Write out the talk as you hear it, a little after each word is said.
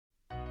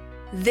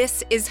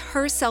This is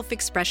Her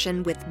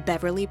Self-Expression with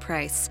Beverly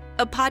Price,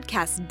 a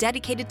podcast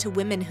dedicated to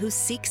women who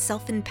seek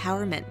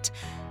self-empowerment.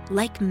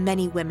 Like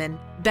many women,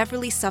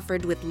 Beverly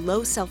suffered with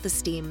low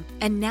self-esteem,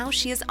 and now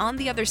she is on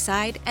the other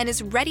side and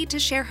is ready to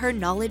share her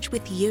knowledge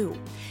with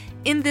you.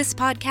 In this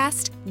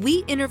podcast,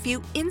 we interview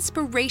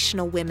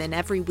inspirational women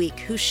every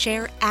week who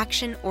share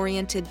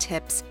action-oriented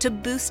tips to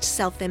boost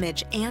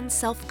self-image and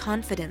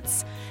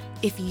self-confidence.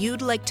 If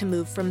you'd like to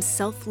move from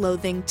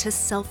self-loathing to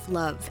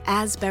self-love,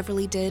 as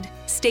Beverly did,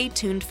 stay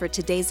tuned for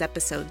today's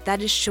episode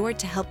that is sure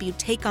to help you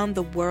take on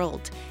the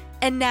world.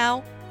 And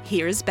now,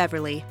 here's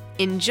Beverly.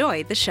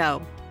 Enjoy the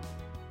show.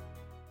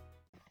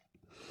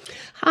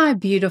 Hi,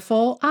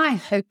 beautiful. I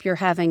hope you're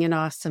having an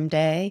awesome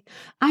day.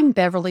 I'm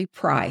Beverly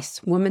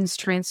Price, women's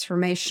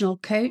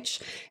transformational coach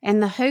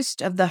and the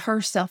host of the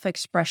Her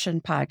Self-Expression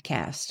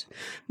podcast.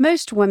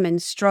 Most women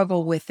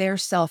struggle with their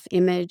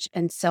self-image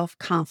and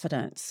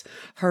self-confidence.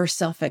 Her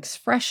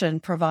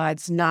Self-Expression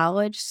provides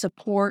knowledge,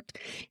 support,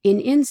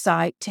 and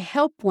insight to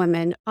help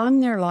women on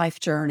their life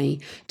journey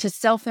to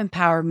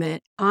self-empowerment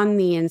on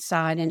the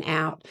inside and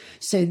out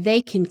so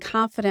they can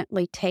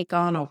confidently take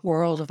on a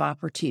world of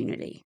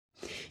opportunity.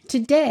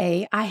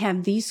 Today, I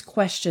have these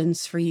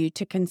questions for you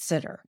to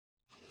consider.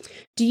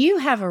 Do you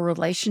have a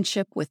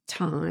relationship with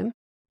time?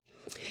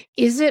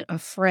 Is it a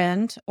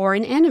friend or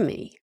an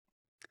enemy?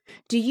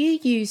 Do you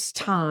use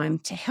time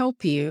to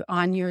help you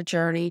on your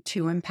journey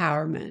to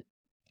empowerment?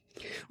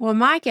 Well,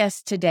 my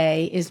guest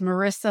today is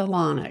MARISA,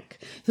 LONIC,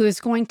 who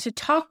is going to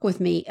talk with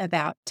me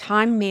about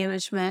time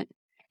management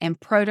and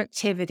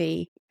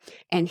productivity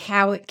and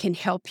how it can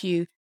help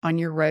you on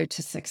your road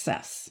to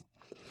success.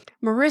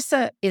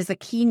 MARISA is a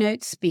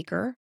keynote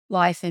speaker,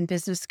 life and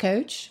business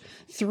coach,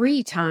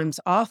 3 times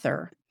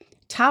author,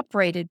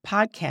 top-rated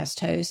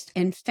podcast host,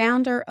 and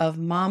founder of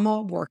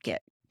Mama Work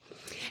It.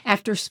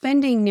 After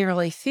spending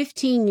nearly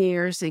 15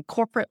 years in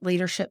corporate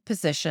leadership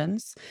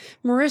positions,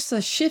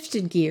 MARISA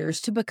shifted gears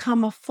to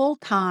become a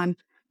full-time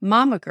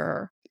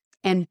mamager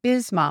and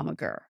biz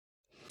mamager.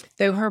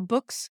 Through her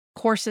books,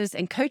 courses,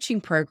 and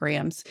coaching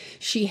programs,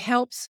 she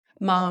helps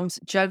moms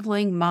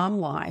juggling mom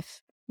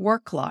life,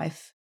 work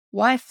life,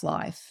 wife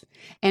life,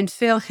 and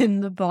fill in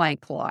the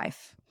blank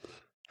life.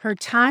 Her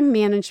time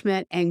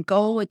management and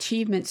goal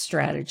achievement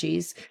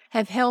strategies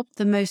have helped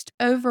the most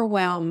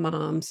overwhelmed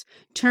moms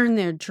turn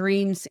their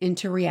dreams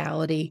into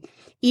reality,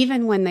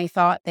 even when they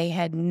thought they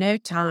had no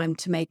time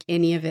to make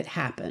any of it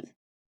happen.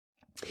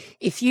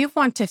 If you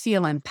want to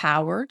feel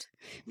empowered,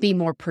 be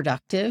more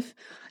productive,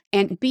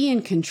 and be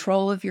in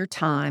control of your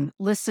time,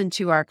 listen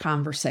to our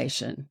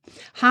conversation.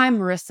 Hi,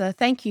 MARISA.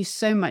 Thank you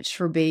so much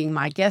for being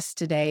my guest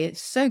today.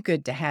 It's so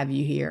good to have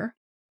you here.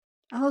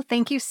 Oh,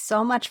 thank you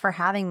so much for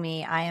having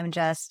me. I am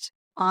just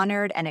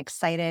honored and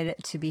excited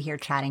to be here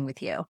chatting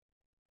with you.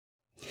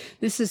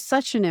 This is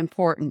such an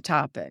important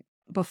topic.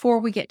 Before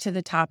we get to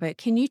the topic,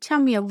 can you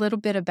tell me a little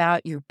bit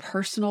about your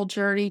personal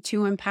journey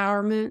to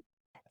empowerment?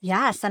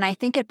 Yes, and I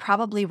think it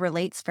probably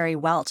relates very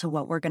well to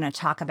what we're going to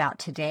talk about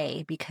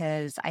today,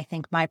 because I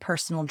think my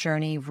personal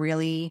journey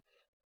really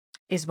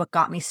is what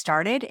got me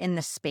started in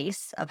the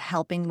space of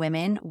helping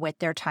women with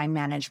their time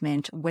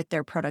management, with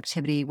their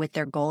productivity, with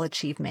their goal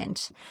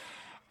achievement.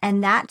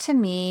 And that to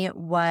me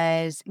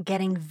was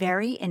getting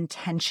very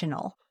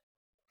intentional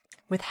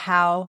with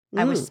how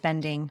I was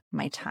spending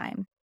my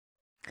time.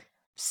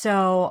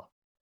 So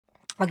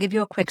I'll give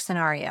you a quick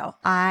scenario.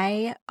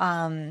 I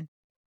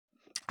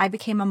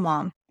became a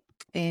mom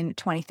in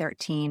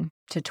 2013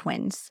 to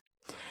twins.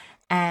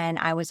 And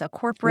I was a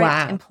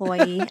corporate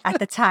employee at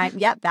the time.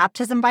 Yep,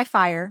 baptism by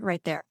fire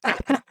right there.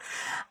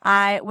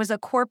 I was a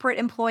corporate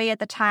employee at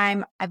the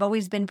time. I've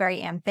always been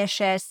very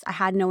ambitious. I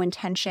had no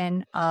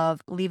intention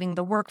of leaving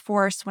the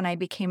workforce when I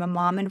became a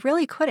mom, and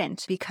really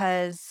couldn't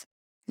because,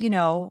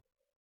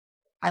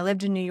 I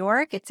lived in New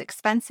York. It's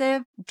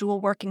expensive.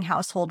 Dual working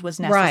household was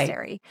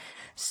necessary. Right.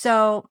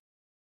 So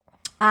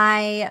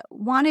I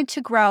wanted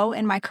to grow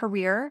in my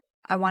career.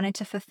 I wanted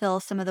to fulfill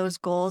some of those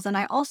goals. And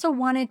I also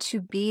wanted to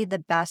be the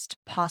best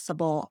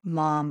possible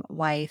mom,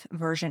 wife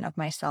version of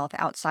myself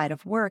outside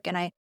of work. And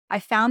I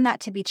found that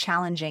to be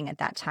challenging at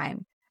that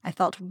time. I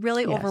felt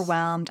really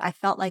overwhelmed. I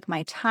felt like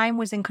my time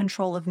was in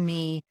control of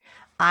me.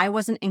 I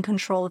wasn't in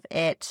control of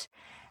it.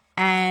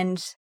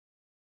 And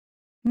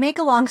make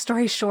a long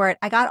story short,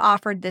 I got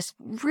offered this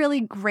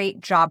really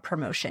great job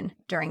promotion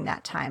during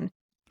that time.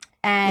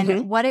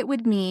 And what it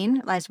would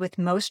mean, as with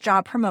most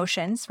job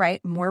promotions,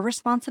 right? More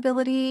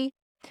responsibility.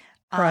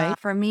 Right.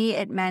 For me,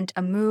 it meant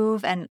a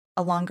move and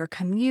a longer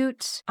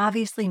commute,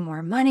 obviously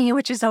more money,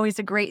 which is always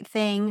a great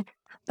thing.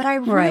 But I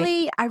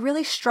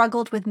really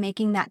struggled with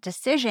making that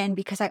decision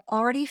because I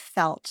already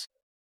felt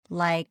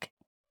like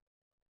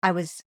I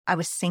was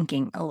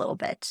sinking a little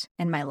bit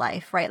in my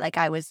life, right? Like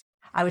I was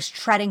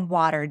treading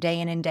water day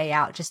in and day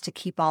out just to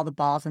keep all the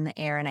balls in the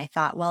air. And I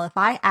thought, well, if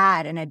I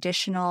add an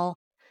additional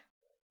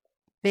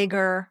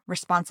bigger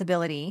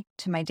responsibility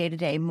to my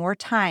day-to-day, more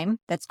time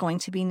that's going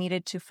to be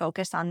needed to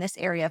focus on this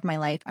area of my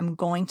life, I'm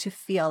going to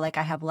feel like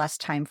I have less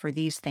time for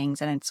these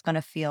things, and it's going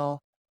to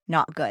feel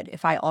not good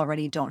if I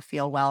already don't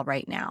feel well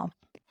right now.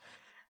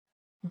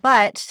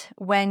 But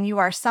when you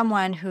are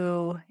someone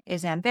who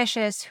is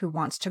ambitious, who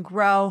wants to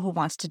grow, who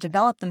wants to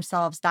develop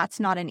themselves, that's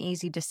not an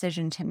easy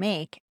decision to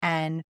make.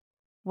 And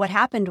what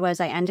happened was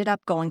I ended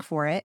up going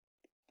for it.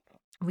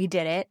 We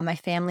did it. My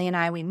family and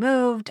I, we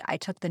moved. I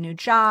took the new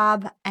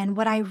job. And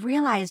what I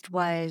realized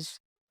was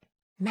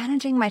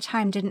managing my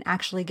time didn't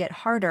actually get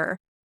harder.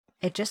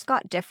 It just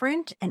got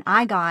different. And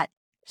I got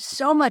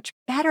so much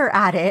better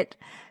at it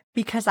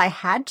because I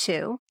had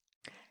to.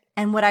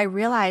 And what I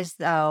realized,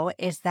 though,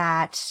 is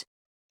that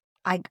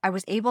I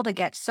was able to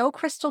get so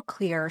crystal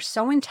clear,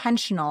 so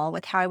intentional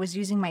with how I was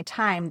using my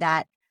time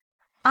that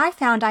I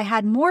found I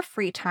had more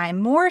free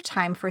time, more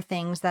time for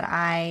things that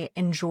I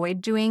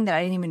enjoyed doing that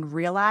I didn't even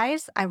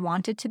realize I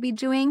wanted to be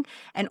doing.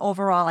 And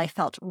overall, I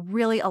felt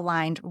really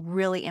aligned,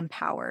 really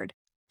empowered.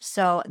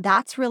 So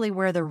that's really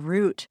where the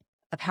root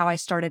of how I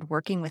started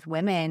working with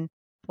women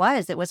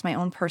was. It was my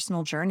own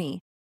personal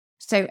journey.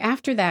 So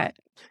after that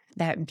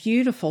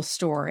beautiful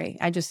story,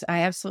 I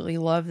absolutely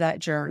love that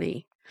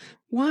journey.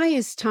 Why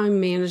is time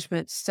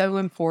management so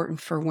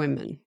important for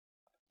women?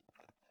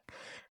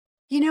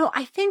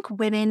 I think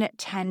women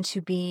tend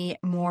to be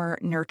more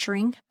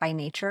nurturing by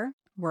nature.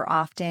 We're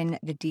often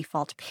the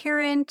default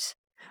parent,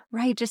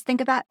 right? Just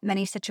think about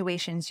many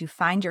situations you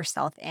find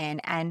yourself in,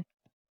 and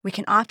we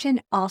can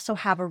often also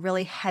have a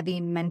really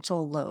heavy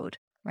mental load,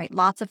 right?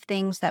 Lots of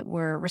things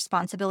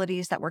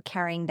responsibilities that we're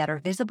carrying that are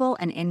visible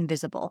and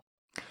invisible.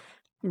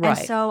 And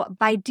Right. so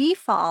by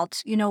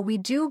default, we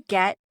do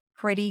get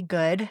pretty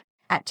good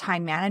at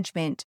time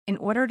management in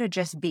order to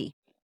just be,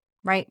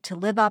 right? To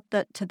live up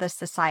to the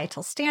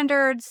societal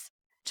standards,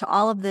 to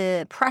all of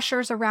the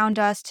pressures around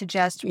us, to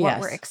just what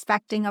we're Yes.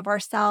 expecting of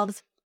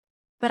ourselves.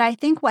 But I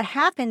think what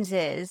happens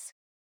is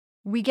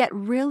we get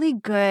really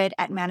good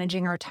at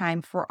managing our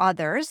time for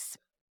others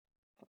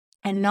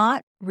and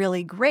not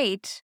really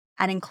great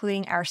at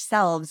including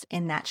ourselves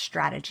in that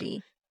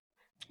strategy.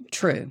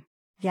 True.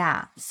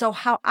 Yeah. So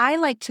how I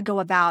like to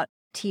go about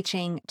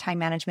teaching time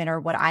management, or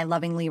what I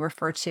lovingly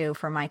refer to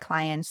for my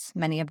clients,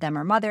 many of them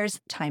are mothers,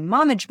 time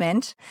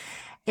momagement,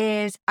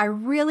 is I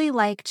really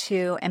like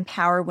to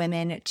empower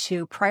women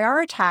to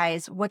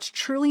prioritize what's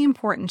truly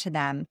important to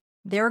them,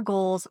 their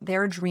goals,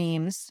 their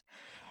dreams,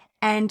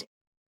 and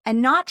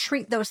not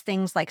treat those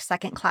things like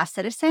second-class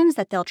citizens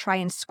that they'll try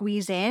and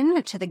squeeze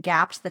in to the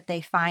gaps that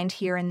they find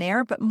here and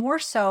there, but more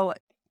so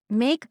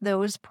make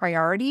those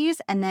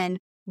priorities and then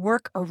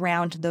work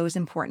around those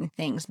important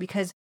things.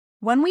 Because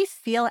when we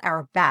feel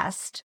our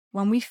best,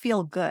 when we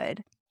feel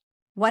good,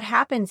 what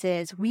happens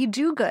is we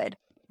do good.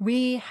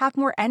 We have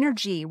more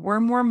energy.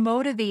 We're more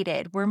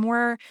motivated. We're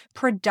more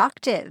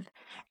productive.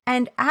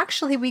 And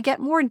actually, we get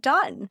more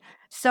done.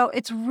 So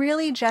it's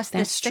really just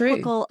this That's true.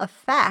 cyclical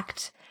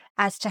effect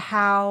as to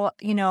how,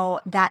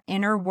 that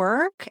inner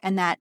work and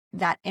that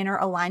inner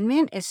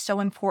alignment is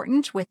so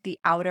important with the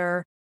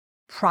outer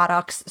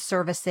products,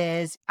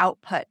 services,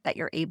 output that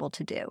you're able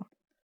to do.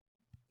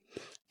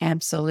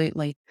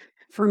 Absolutely.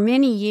 For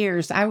many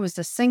years, I was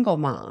a single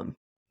mom.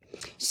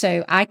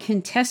 So I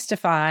can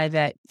testify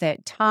that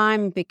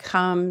time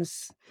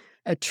becomes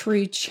a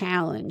true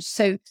challenge.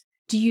 So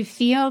do you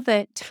feel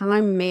that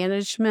time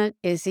management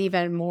is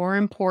even more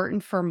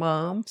important for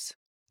moms?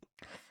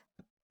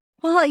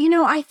 Well,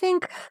 I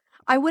think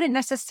I wouldn't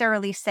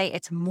necessarily say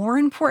it's more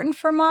important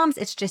for moms.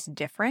 It's just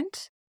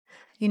different.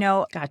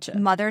 Gotcha.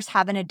 Mothers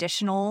have an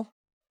additional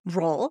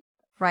role,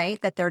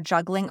 right? That they're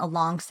juggling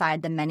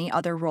alongside the many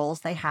other roles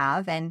they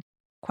have. And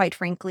quite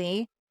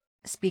frankly,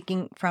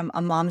 speaking from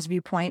a mom's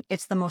viewpoint,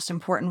 it's the most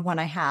important one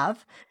I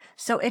have.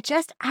 So it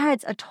just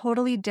adds a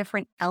totally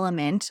different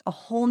element, a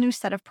whole new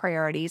set of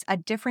priorities, a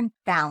different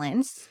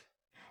balance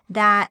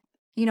that,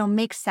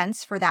 makes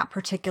sense for that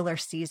particular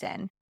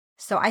season.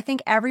 So I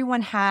think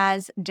everyone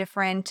has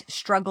different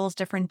struggles,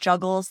 different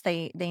juggles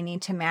they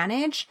need to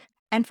manage.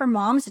 And for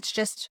moms, it's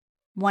just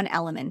one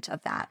element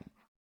of that.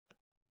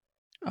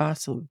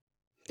 Awesome.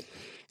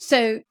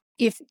 So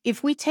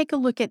if we take a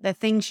look at the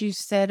things you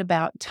said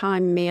about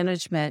time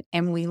management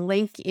and we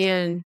link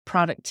in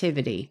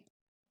productivity,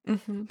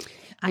 Mm-hmm.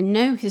 I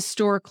know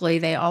historically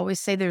they always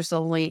say there's a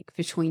link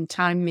between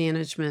time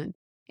management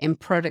and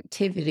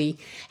productivity.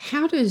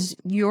 How does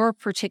your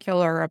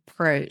particular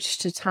approach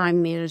to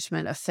time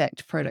management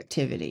affect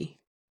productivity?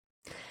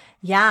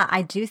 Yeah,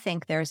 I do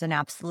think there's an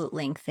absolute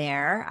link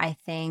there. I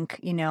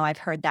think, I've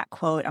heard that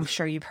quote. I'm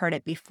sure you've heard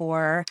it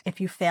before. If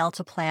you fail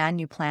to plan,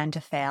 you plan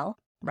to fail,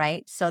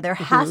 right? So there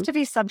has Hmm. to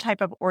be some type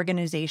of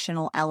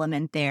organizational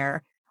element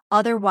there.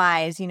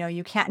 Otherwise,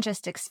 you can't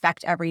just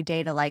expect every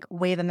day to like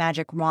wave a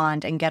magic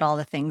wand and get all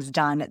the things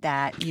done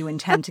that you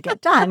intend to get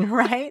done,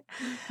 right?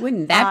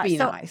 Wouldn't that be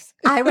So nice?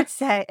 I would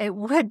say it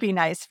would be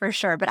nice for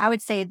sure, but I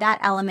would say that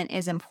element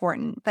is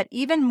important. But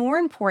even more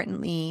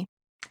importantly,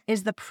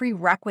 is the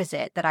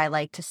prerequisite that I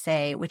like to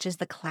say, which is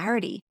the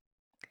clarity.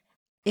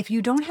 If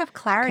you don't have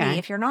clarity, Okay.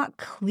 if you're not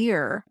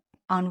clear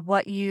on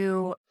what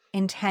you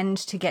intend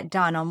to get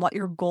done, on what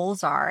your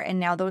goals are, and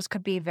now those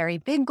could be very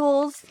big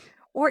goals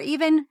or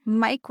even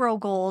micro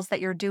goals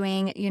that you're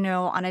doing,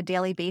 on a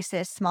daily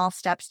basis, small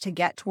steps to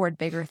get toward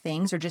bigger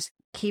things or just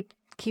keep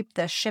keep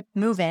the ship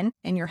moving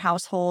in your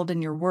household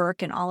and your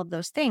work and all of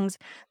those things.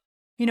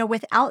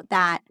 Without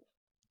that,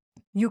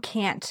 you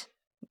can't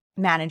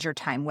manage your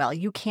time well.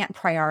 You can't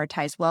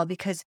prioritize well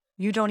because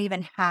you don't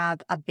even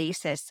have a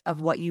basis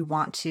of what you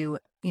want to,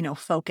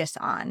 focus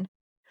on.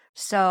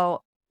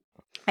 So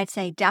I'd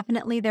say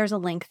definitely there's a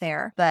link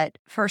there, but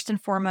first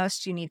and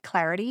foremost, you need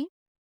clarity.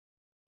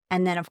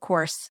 And then, of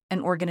course,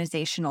 an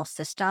organizational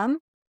system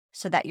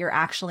so that you're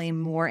actually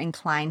more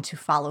inclined to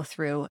follow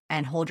through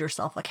and hold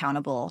yourself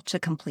accountable to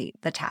complete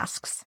the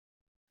tasks.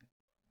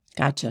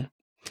 Gotcha.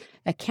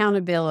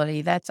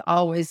 Accountability, that's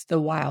always the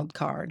wild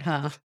card,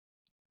 huh?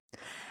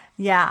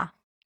 Yeah.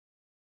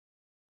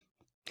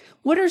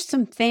 What are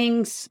some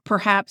things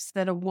perhaps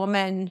that a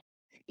woman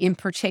in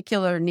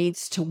particular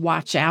needs to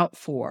watch out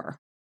for?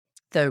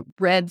 The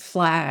red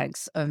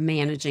flags of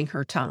managing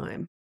her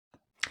time.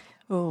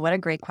 Oh, what a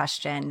great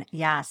question.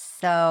 Yes.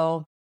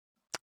 So,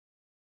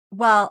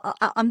 well,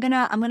 I'm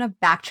gonna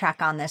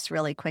backtrack on this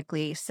really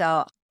quickly.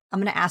 So I'm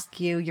gonna ask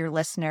you, your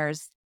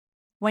listeners,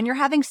 when you're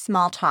having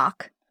small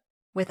talk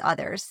with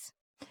others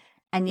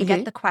and you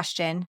get the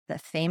question, the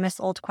famous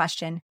old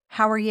question,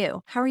 how are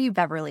you? How are you,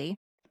 Beverly?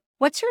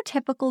 What's your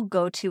typical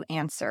go-to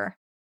answer?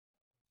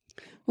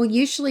 Well,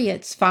 usually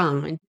it's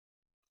fine.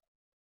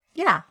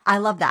 Yeah, I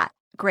love that.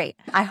 Great.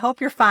 I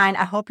hope you're fine.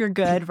 I hope you're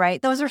good,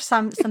 right? Those are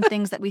some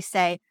things that we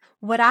say.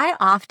 What I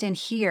often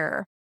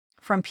hear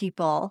from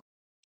people,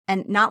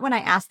 and not when I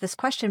ask this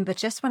question, but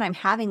just when I'm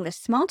having this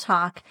small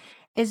talk,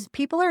 is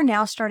people are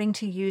now starting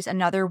to use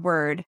another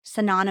word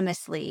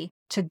synonymously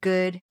to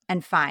good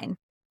and fine.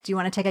 Do you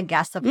want to take a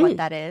guess of what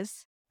that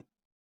is?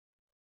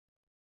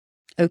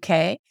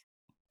 Okay.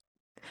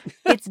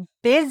 It's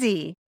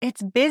busy.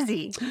 It's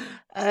busy.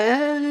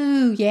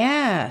 Oh,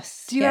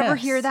 yes. Do you ever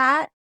hear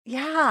that?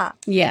 Yeah.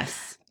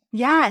 Yes.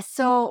 Yeah.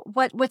 So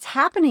what's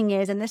happening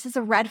is, and this is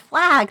a red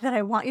flag that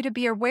I want you to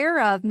be aware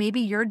of,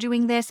 maybe you're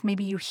doing this,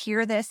 maybe you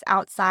hear this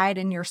outside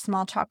in your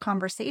small talk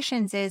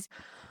conversations, is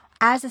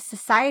as a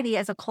society,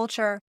 as a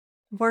culture,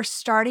 we're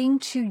starting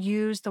to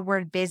use the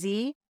word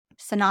busy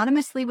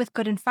synonymously with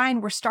good and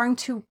fine. We're starting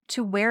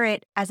to wear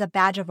it as a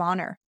badge of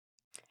honor.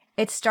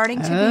 It's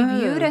starting to be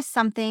viewed as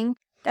something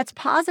that's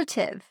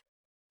positive,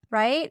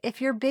 right?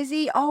 If you're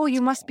busy, oh,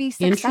 you must be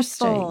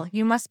successful.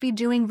 You must be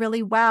doing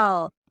really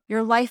well.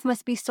 Your life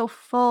must be so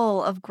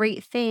full of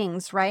great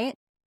things, right?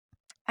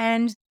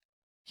 And,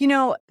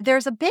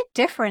 there's a big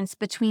difference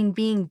between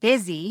being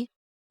busy,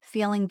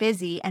 feeling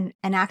busy, and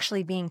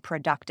actually being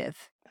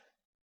productive.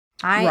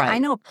 I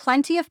know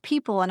plenty of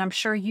people, and I'm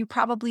sure you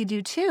probably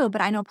do too,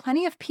 but I know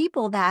plenty of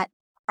people that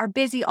are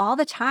busy all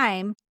the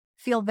time,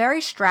 feel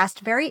very stressed,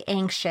 very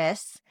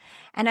anxious.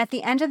 And at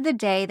the end of the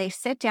day, they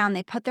sit down,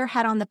 they put their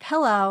head on the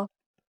pillow,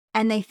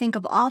 and they think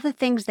of all the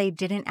things they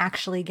didn't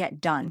actually get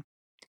done.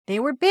 They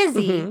were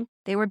busy.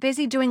 They were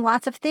busy doing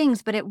lots of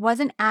things, but it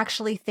wasn't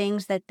actually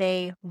things that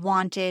they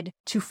wanted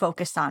to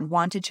focus on,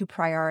 wanted to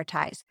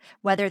prioritize,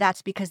 whether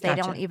that's because they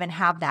don't even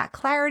have that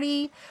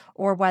clarity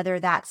or whether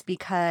that's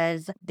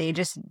because they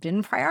just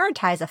didn't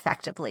prioritize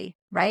effectively,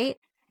 right?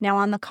 Now,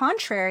 on the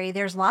contrary,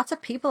 there's lots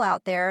of people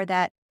out there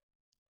that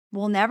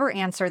will never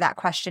answer that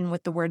question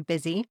with the word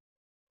busy,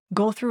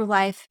 go through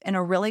life in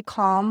a really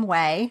calm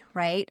way,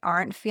 right?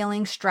 Aren't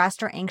feeling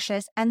stressed or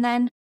anxious, and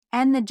then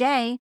end the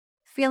day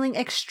feeling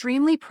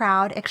extremely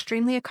proud,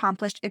 extremely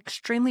accomplished,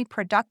 extremely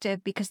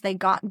productive because they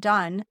got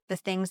done the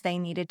things they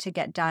needed to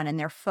get done and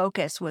their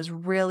focus was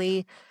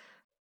really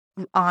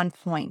on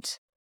point.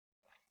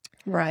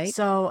 Right.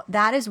 So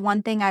that is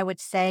one thing I would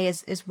say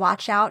is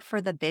watch out for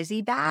the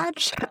busy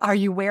badge. Are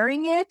you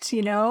wearing it?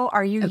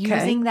 Are you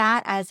using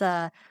that as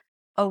a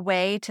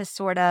way to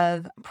sort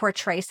of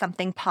portray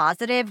something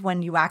positive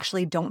when you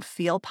actually don't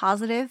feel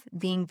positive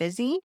being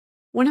busy?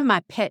 One of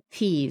my pet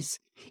peeves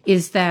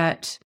is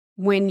that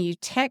when you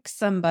text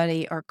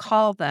somebody or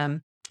call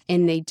them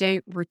and they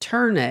don't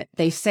return it,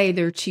 they say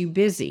they're too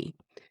busy.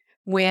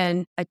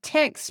 When a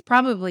text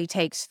probably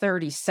takes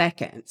 30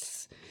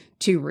 seconds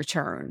to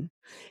return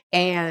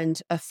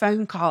and a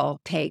phone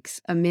call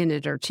takes a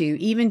minute or two,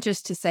 even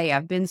just to say,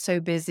 I've been so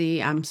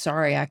busy, I'm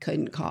sorry I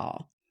couldn't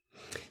call.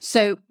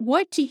 So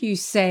what do you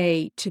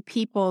say to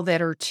people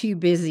that are too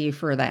busy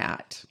for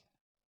that?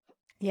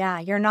 Yeah,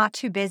 you're not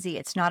too busy.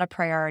 It's not a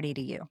priority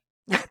to you.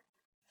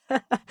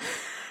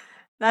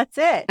 That's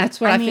it.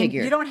 That's what I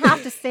figured. You don't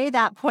have to say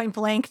that point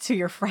blank to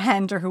your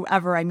friend or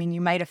whoever.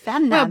 You might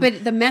offend them. Well,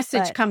 but the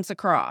message comes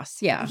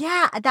across. Yeah.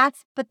 Yeah,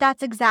 that's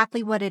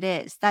exactly what it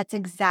is. That's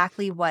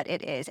exactly what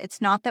it is.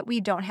 It's not that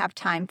we don't have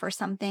time for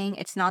something.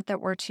 It's not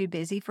that we're too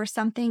busy for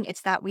something.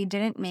 It's that we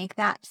didn't make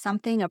that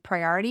something a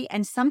priority.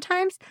 And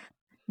sometimes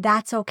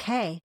that's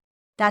okay.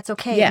 That's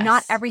okay. Yes.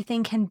 Not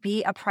everything can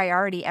be a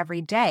priority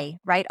every day,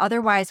 right?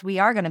 Otherwise, we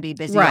are going to be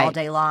busy all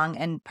day long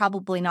and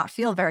probably not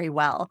feel very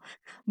well.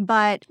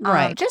 But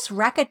just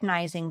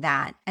recognizing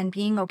that and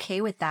being okay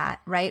with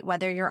that, right?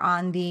 Whether you're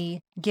on the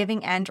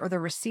giving end or the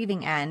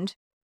receiving end,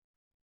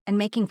 and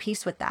making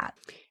peace with that.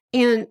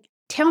 And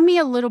tell me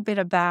a little bit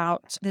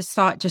about this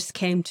thought just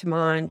came to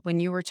mind when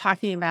you were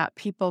talking about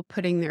people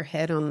putting their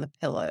head on the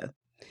pillow.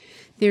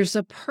 There's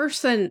a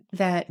person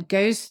that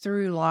goes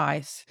through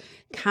life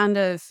kind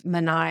of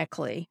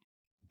maniacally,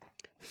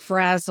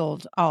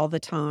 frazzled all the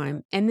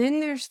time. And then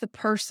there's the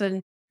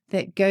person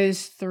that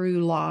goes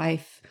through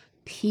life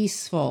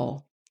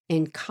peaceful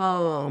and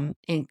calm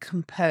and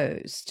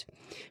composed.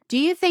 Do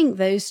you think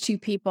those two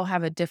people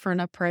have a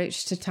different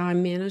approach to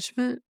time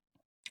management?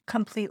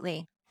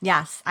 Completely.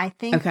 Yes. I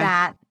think Okay.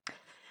 that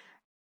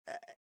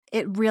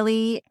it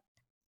really,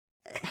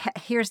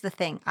 here's the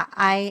thing.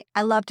 I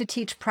love to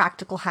teach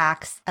practical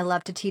hacks. I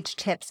love to teach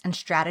tips and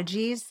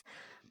strategies.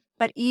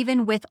 But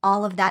even with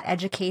all of that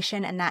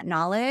education and that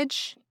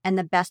knowledge and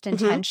the best Hmm.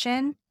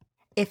 intention,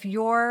 if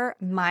your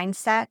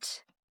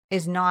mindset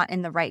is not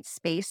in the right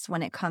space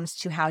when it comes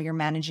to how you're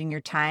managing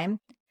your time,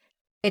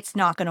 it's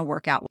not going to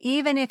work out.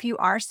 Even if you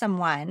are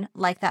someone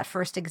like that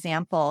first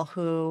example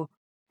who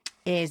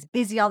is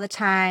busy all the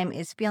time,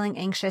 is feeling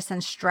anxious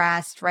and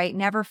stressed, right?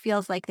 Never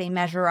feels like they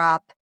measure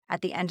up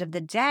at the end of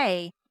the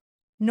day.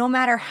 No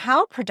matter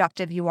how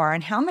productive you are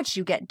and how much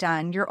you get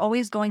done, you're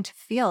always going to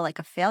feel like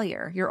a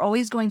failure. You're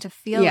always going to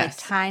feel like Yes.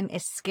 time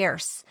is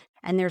scarce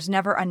and there's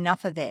never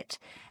enough of it.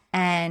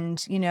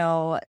 And,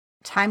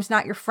 time's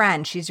not your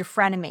friend, she's your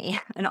frenemy,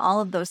 and all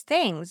of those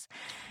things.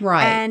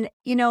 Right. And,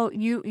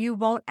 you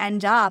won't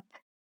end up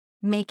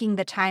making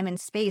the time and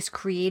space,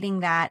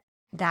 creating that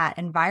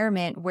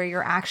environment where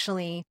you're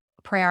actually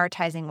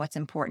prioritizing what's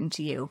important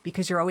to you,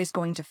 because you're always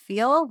going to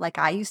feel like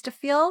I used to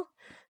feel,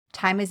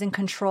 time is in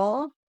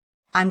control.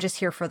 I'm just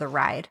here for the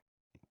ride,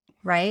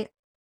 right?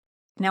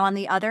 Now, on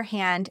the other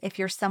hand, if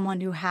you're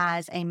someone who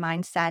has a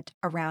mindset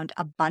around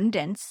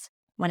abundance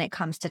when it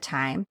comes to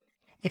time,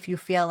 if you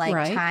feel like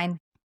Right. time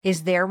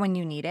is there when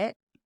you need it,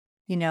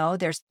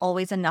 there's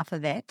always enough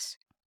of it.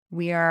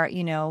 We are,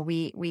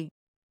 we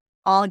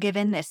all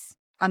given this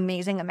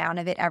amazing amount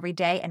of it every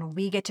day, and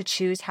we get to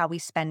choose how we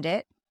spend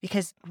it,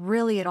 because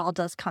really it all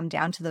does come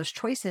down to those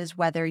choices,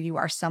 whether you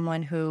are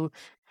someone who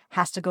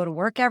has to go to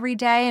work every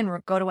day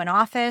and go to an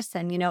office,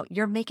 and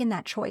you're making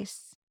that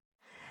choice.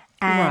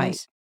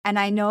 Right. And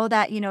I know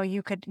that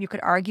you could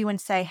argue and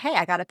say, hey,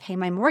 I got to pay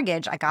my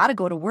mortgage, I got to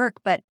go to work,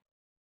 but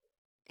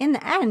in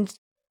the end,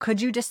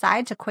 could you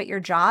decide to quit your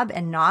job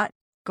and not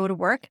go to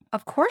work?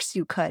 Of course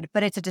you could,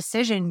 but it's a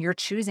decision you're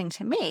choosing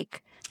to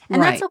make.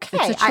 And that's Right.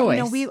 It's a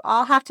okay. We choice.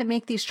 all have to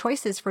make these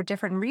choices for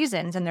different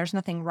reasons, and there's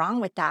nothing wrong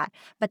with that.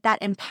 But that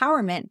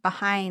empowerment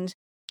behind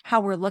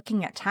how we're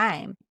looking at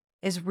time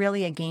is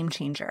really a game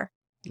changer.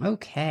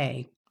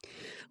 Okay.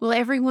 Well,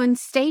 everyone,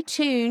 stay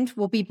tuned.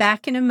 We'll be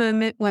back in a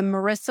moment when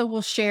Marisa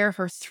will share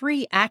her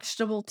 3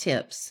 actionable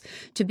tips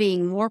to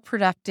being more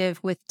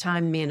productive with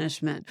time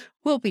management.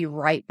 We'll be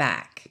right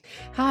back.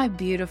 Hi,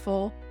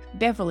 beautiful.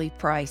 Beverly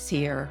Price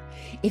here.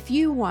 If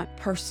you want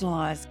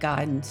personalized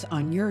guidance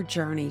on your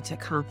journey to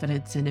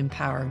confidence and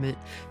empowerment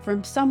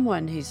from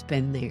someone who's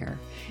been there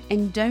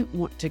and don't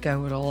want to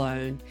go it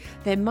alone,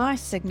 then my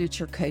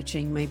signature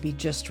coaching may be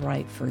just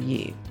right for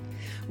you.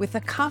 With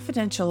a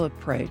confidential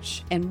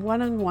approach and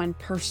one-on-one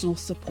personal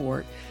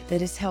support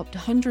that has helped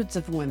hundreds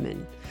of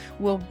women,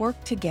 we'll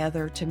work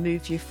together to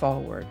move you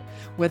forward,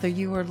 whether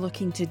you are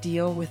looking to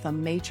deal with a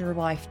major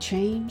life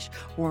change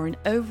or an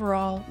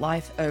overall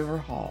life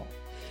overhaul.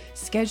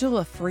 Schedule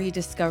a free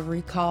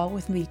discovery call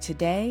with me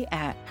today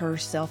at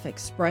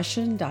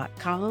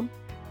herselfexpression.com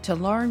to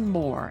learn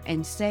more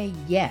and say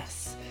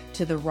yes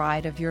to the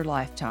ride of your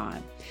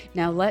lifetime.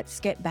 Now let's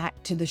get back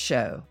to the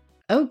show.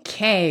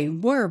 Okay,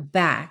 we're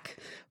back.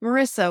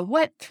 Marisa,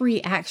 what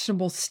 3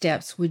 actionable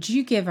steps would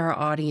you give our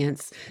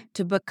audience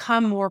to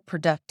become more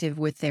productive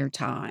with their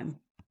time?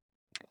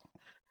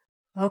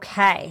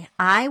 Okay,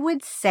 I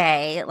would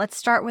say let's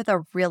start with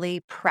a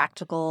really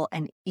practical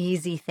and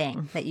easy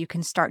thing that you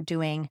can start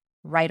doing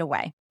right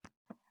away.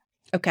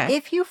 Okay.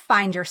 If you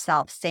find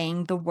yourself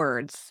saying the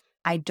words,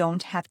 I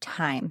don't have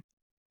time,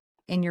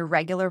 in your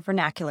regular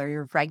vernacular,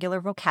 your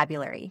regular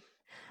vocabulary,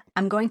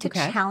 I'm going to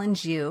Okay.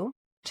 challenge you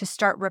to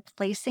start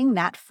replacing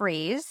that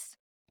phrase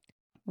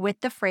with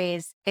the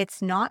phrase,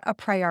 it's not a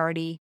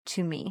priority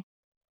to me.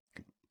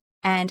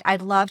 And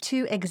I'd love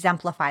to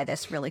exemplify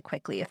this really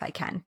quickly if I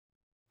can.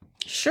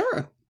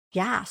 Sure.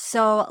 Yeah.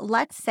 So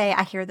let's say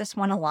I hear this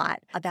one a lot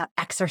about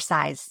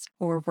exercise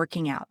or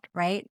working out,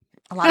 right?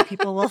 A lot of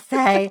people will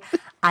say,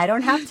 I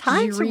don't have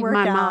time You to read work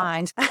my out.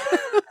 mind.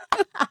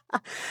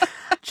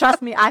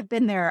 Trust me, I've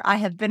been there. I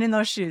have been in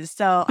those shoes.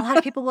 So a lot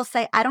of people will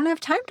say, I don't have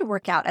time to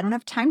work out. I don't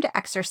have time to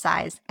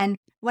exercise. And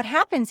what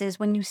happens is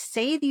when you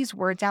say these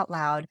words out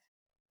loud,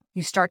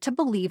 you start to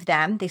believe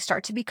them. They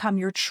start to become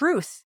your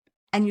truth.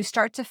 And you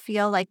start to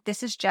feel like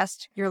this is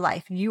just your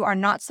life. You are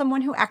not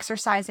someone who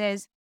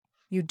exercises.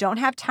 You don't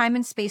have time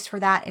and space for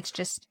that. It's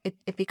just,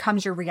 it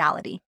becomes your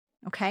reality.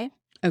 Okay.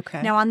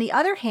 Okay. Now, on the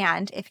other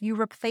hand, if you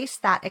replace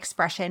that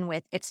expression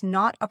with, it's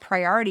not a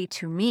priority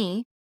to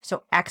me.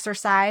 So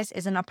exercise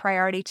isn't a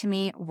priority to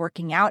me.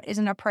 Working out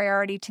isn't a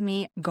priority to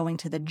me. Going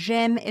to the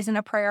gym isn't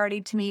a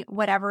priority to me.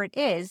 Whatever it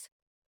is,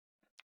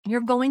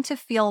 you're going to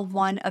feel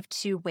one of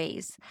 2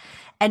 ways.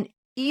 And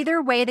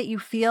Either way that you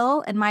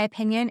feel, in my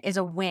opinion, is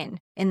a win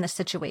in the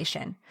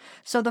situation.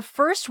 So the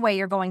first way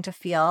you're going to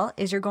feel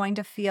is you're going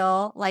to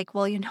feel like,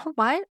 well, you know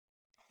what?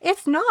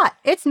 It's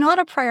not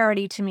a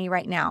priority to me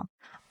right now.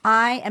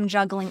 I am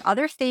juggling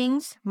other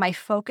things. My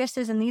focus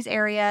is in these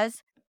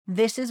areas.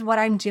 This is what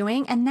I'm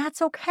doing, and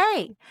that's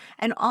okay.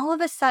 And all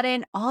of a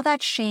sudden, all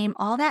that shame,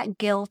 all that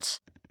guilt,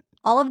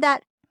 all of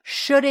that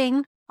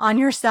shoulding on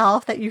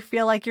yourself that you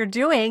feel like you're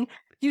doing,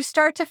 you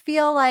start to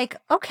feel like,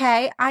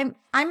 okay, I'm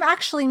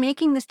actually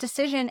making this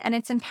decision and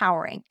it's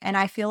empowering and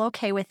I feel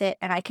okay with it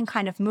and I can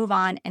kind of move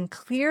on and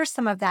clear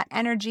some of that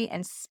energy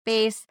and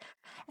space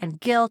and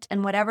guilt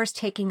and whatever's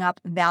taking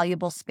up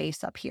valuable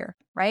space up here,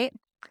 right?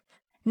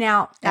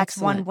 Now, that's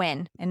Excellent. one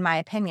win, in my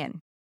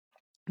opinion.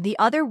 The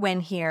other win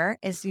here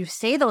is you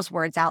say those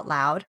words out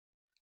loud.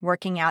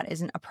 Working out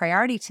isn't a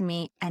priority to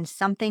me, and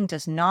something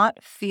does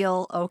not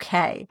feel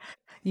okay.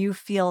 You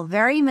feel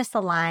very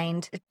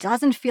misaligned. It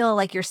doesn't feel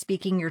like you're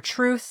speaking your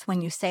truth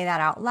when you say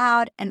that out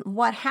loud. And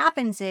what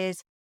happens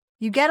is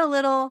you get a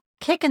little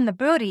kick in the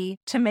booty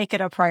to make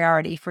it a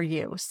priority for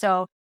you.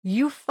 So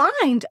you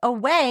find a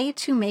way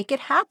to make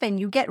it happen.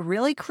 You get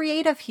really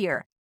creative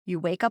here. You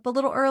wake up a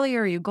little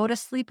earlier, you go to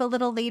sleep a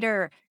little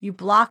later, you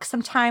block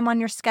some time on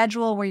your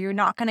schedule where you're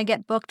not going to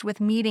get booked with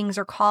meetings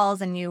or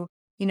calls, and you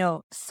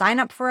sign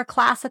up for a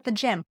class at the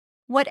gym,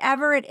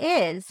 whatever it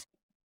is.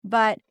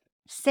 But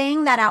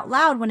saying that out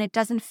loud when it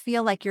doesn't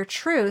feel like your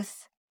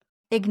truth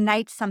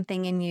ignites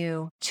something in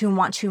you to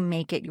want to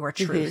make it your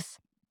truth.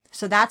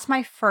 So that's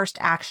my first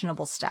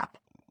actionable step.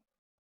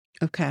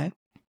 Okay.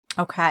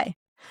 Okay.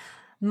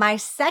 My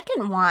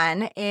second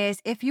one is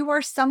if you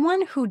are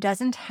someone who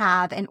doesn't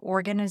have an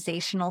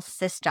organizational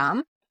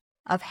system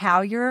of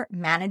how you're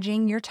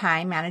managing your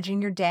time,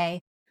 managing your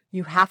day,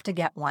 you have to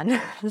get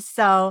one.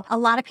 So a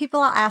lot of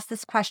people I'll ask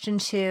this question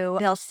to,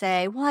 they'll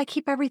say, well, I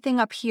keep everything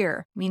up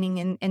here,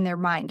 meaning in their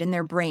mind, in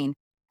their brain.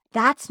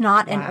 That's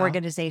not an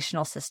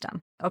organizational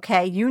system.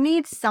 Okay. You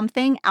need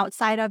something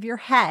outside of your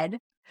head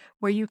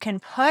where you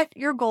can put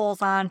your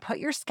goals on, put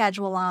your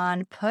schedule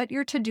on, put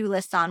your to-do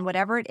list on,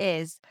 whatever it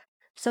is,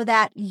 so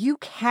that you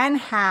can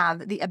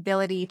have the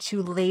ability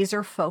to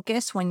laser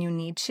focus when you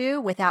need to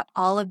without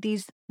all of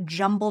these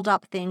jumbled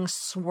up things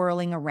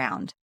swirling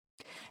around.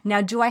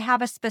 Now, do I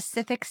have a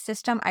specific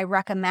system I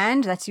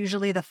recommend? That's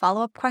usually the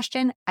follow-up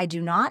question. I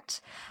do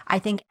not. I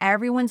think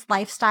everyone's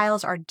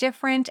lifestyles are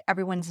different.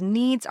 Everyone's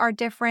needs are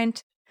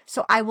different.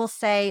 So I will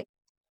say,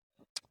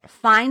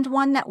 find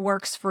one that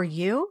works for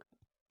you,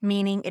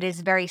 meaning it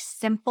is very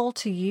simple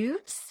to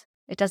use.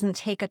 It doesn't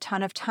take a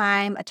ton of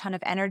time, a ton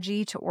of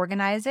energy to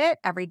organize it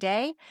every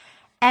day,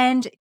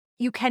 and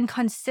you can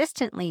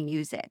consistently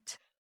use it.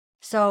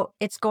 So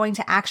it's going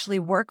to actually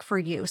work for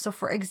you. So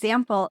for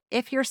example,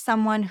 if you're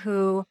someone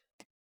who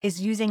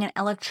is using an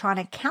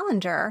electronic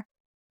calendar,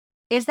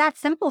 is that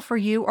simple for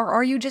you? Or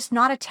are you just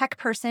not a tech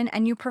person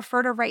and you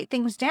prefer to write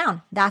things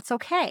down? That's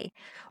okay.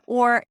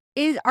 Or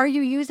are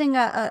you using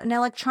an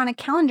electronic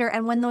calendar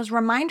and when those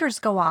reminders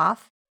go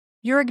off,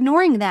 you're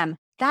ignoring them?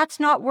 That's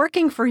not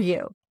working for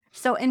you.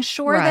 So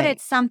ensure that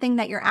it's something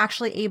that you're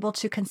actually able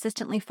to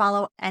consistently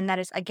follow and that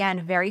is,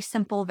 again, very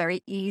simple,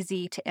 very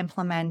easy to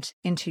implement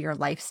into your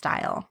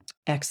lifestyle.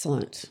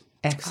 Excellent.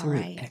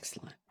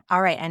 Excellent.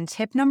 All right. And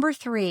tip number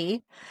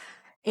 3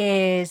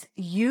 is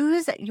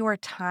use your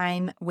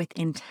time with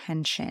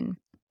intention.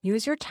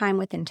 Use your time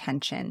with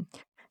intention.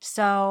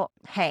 So,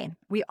 hey,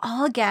 we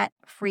all get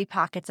free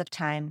pockets of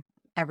time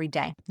every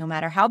day, no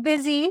matter how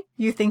busy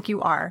you think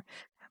you are.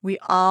 We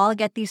all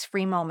get these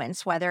free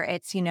moments, whether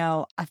it's,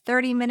 a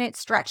 30-minute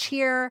stretch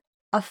here,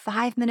 a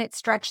 5-minute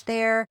stretch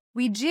there.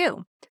 We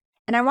do.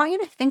 And I want you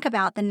to think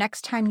about the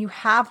next time you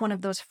have one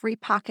of those free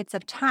pockets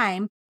of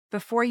time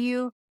before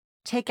you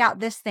take out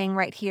this thing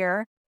right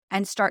here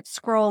and start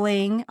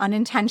scrolling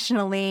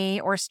unintentionally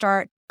or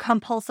start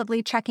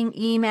compulsively checking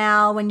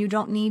email when you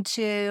don't need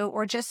to,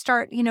 or just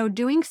start,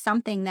 doing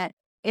something that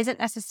isn't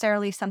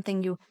necessarily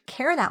something you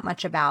care that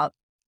much about.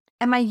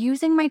 Am I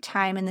using my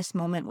time in this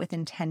moment with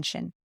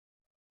intention?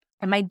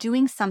 Am I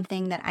doing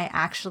something that I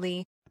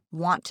actually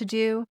want to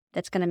do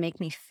that's going to make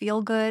me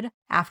feel good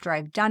after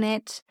I've done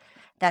it,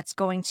 that's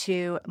going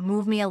to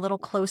move me a little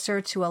closer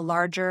to a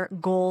larger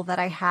goal that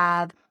I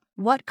have?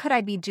 What could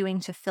I be doing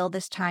to fill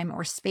this time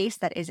or space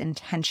that is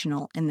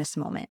intentional in this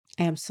moment?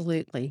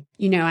 Absolutely.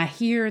 I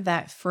hear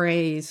that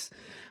phrase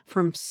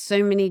from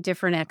so many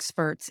different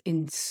experts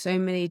in so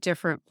many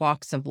different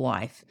walks of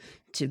life,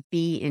 to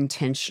be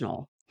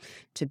intentional,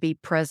 to be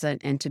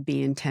present and to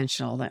be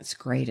intentional. That's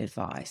great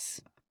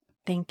advice.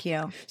 Thank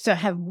you. So I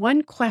have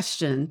one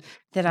question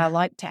that I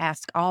like to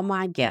ask all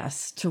my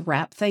guests to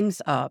wrap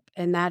things up,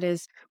 and that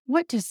is,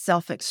 what does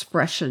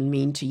self-expression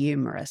mean to you,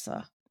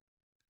 Marisa?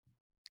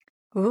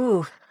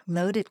 Ooh,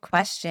 loaded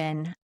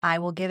question. I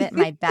will give it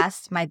my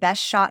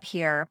best shot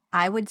here.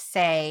 I would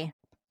say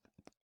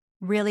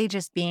really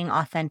just being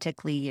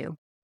authentically you,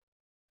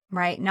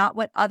 right? Not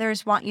what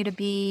others want you to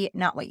be,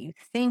 not what you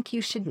think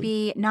you should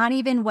be, not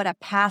even what a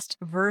past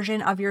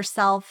version of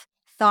yourself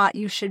thought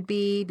you should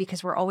be,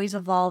 because we're always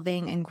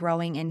evolving and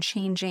growing and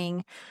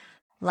changing.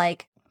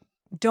 Like,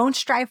 don't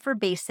strive for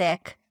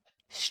basic,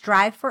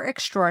 strive for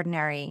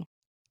extraordinary,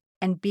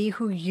 and be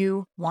who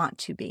you want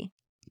to be.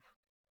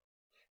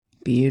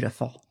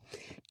 Beautiful.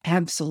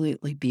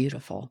 Absolutely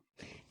beautiful.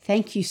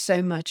 Thank you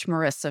so much,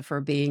 Marisa, for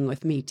being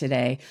with me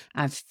today.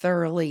 I've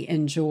thoroughly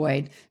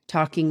enjoyed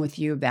talking with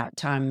you about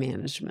time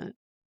management.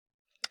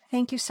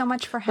 Thank you so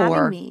much for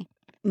having me.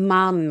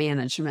 Mom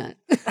management.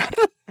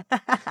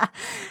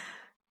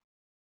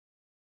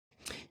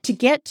 To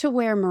get to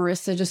where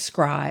Marisa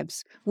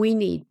describes, we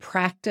need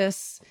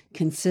practice,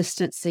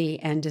 consistency,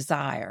 and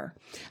desire.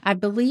 I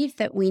believe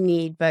that we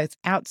need both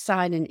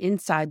outside and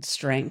inside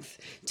strength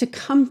to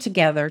come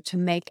together to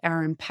make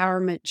our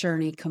empowerment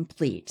journey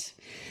complete.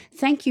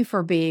 Thank you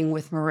for being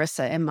with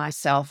Marisa and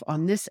myself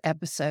on this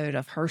episode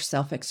of Her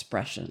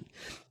Self-Expression.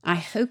 I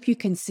hope you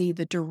can see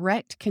the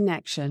direct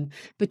connection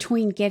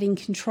between getting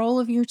control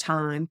of your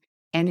time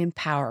and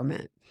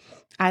empowerment.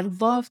 I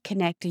love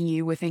connecting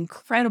you with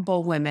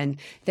incredible women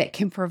that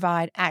can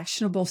provide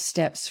actionable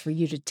steps for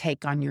you to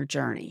take on your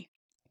journey.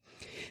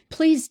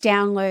 Please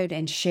download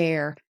and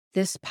share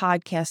this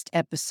podcast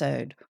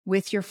episode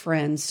with your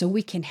friends so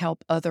we can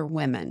help other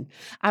women.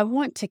 I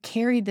want to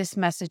carry this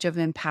message of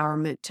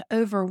empowerment to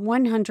over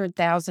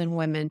 100,000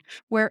 women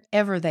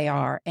wherever they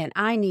are, and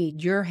I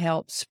need your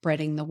help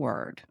spreading the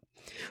word.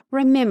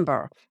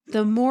 Remember,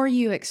 the more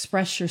you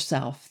express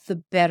yourself, the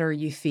better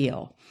you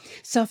feel.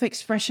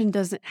 Self-expression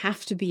doesn't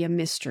have to be a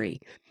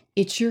mystery.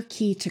 It's your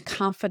key to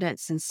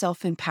confidence and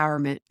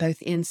self-empowerment,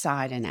 both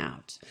inside and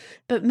out.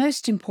 But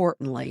most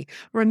importantly,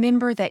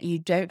 remember that you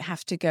don't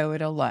have to go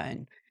it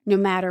alone. No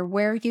matter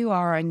where you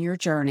are on your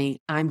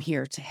journey, I'm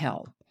here to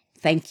help.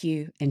 Thank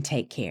you and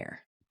take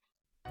care.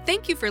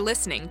 Thank you for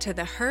listening to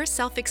the Her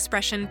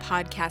Self-Expression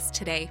podcast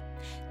today.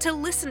 To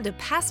listen to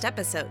past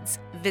episodes,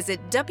 visit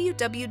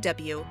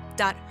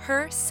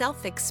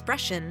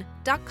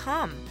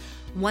www.herselfexpression.com.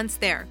 Once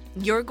there,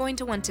 you're going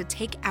to want to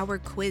take our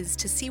quiz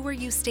to see where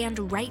you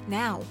stand right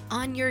now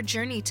on your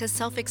journey to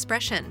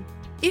self-expression.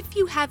 If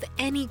you have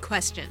any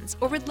questions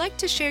or would like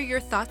to share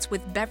your thoughts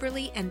with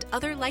Beverly and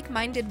other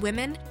like-minded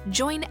women,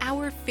 join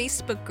our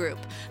Facebook group,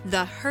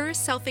 the Her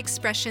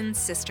Self-Expression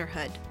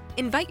Sisterhood.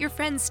 Invite your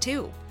friends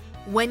too.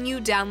 When you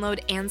download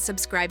and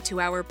subscribe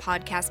to our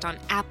podcast on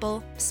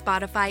Apple,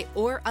 Spotify,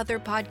 or other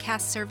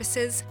podcast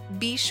services,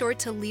 be sure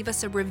to leave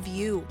us a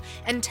review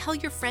and tell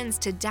your friends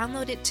to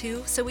download it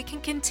too so we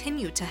can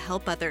continue to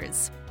help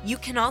others. You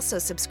can also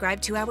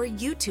subscribe to our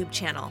YouTube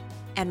channel.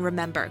 And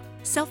remember,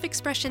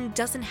 self-expression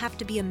doesn't have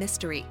to be a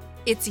mystery.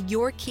 It's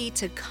your key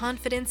to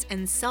confidence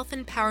and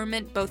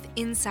self-empowerment both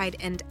inside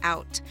and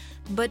out.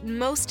 But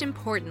most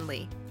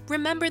importantly,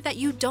 remember that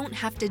you don't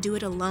have to do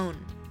it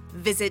alone.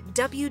 Visit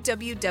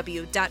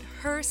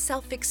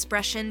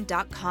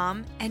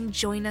www.herselfexpression.com and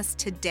join us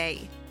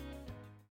today.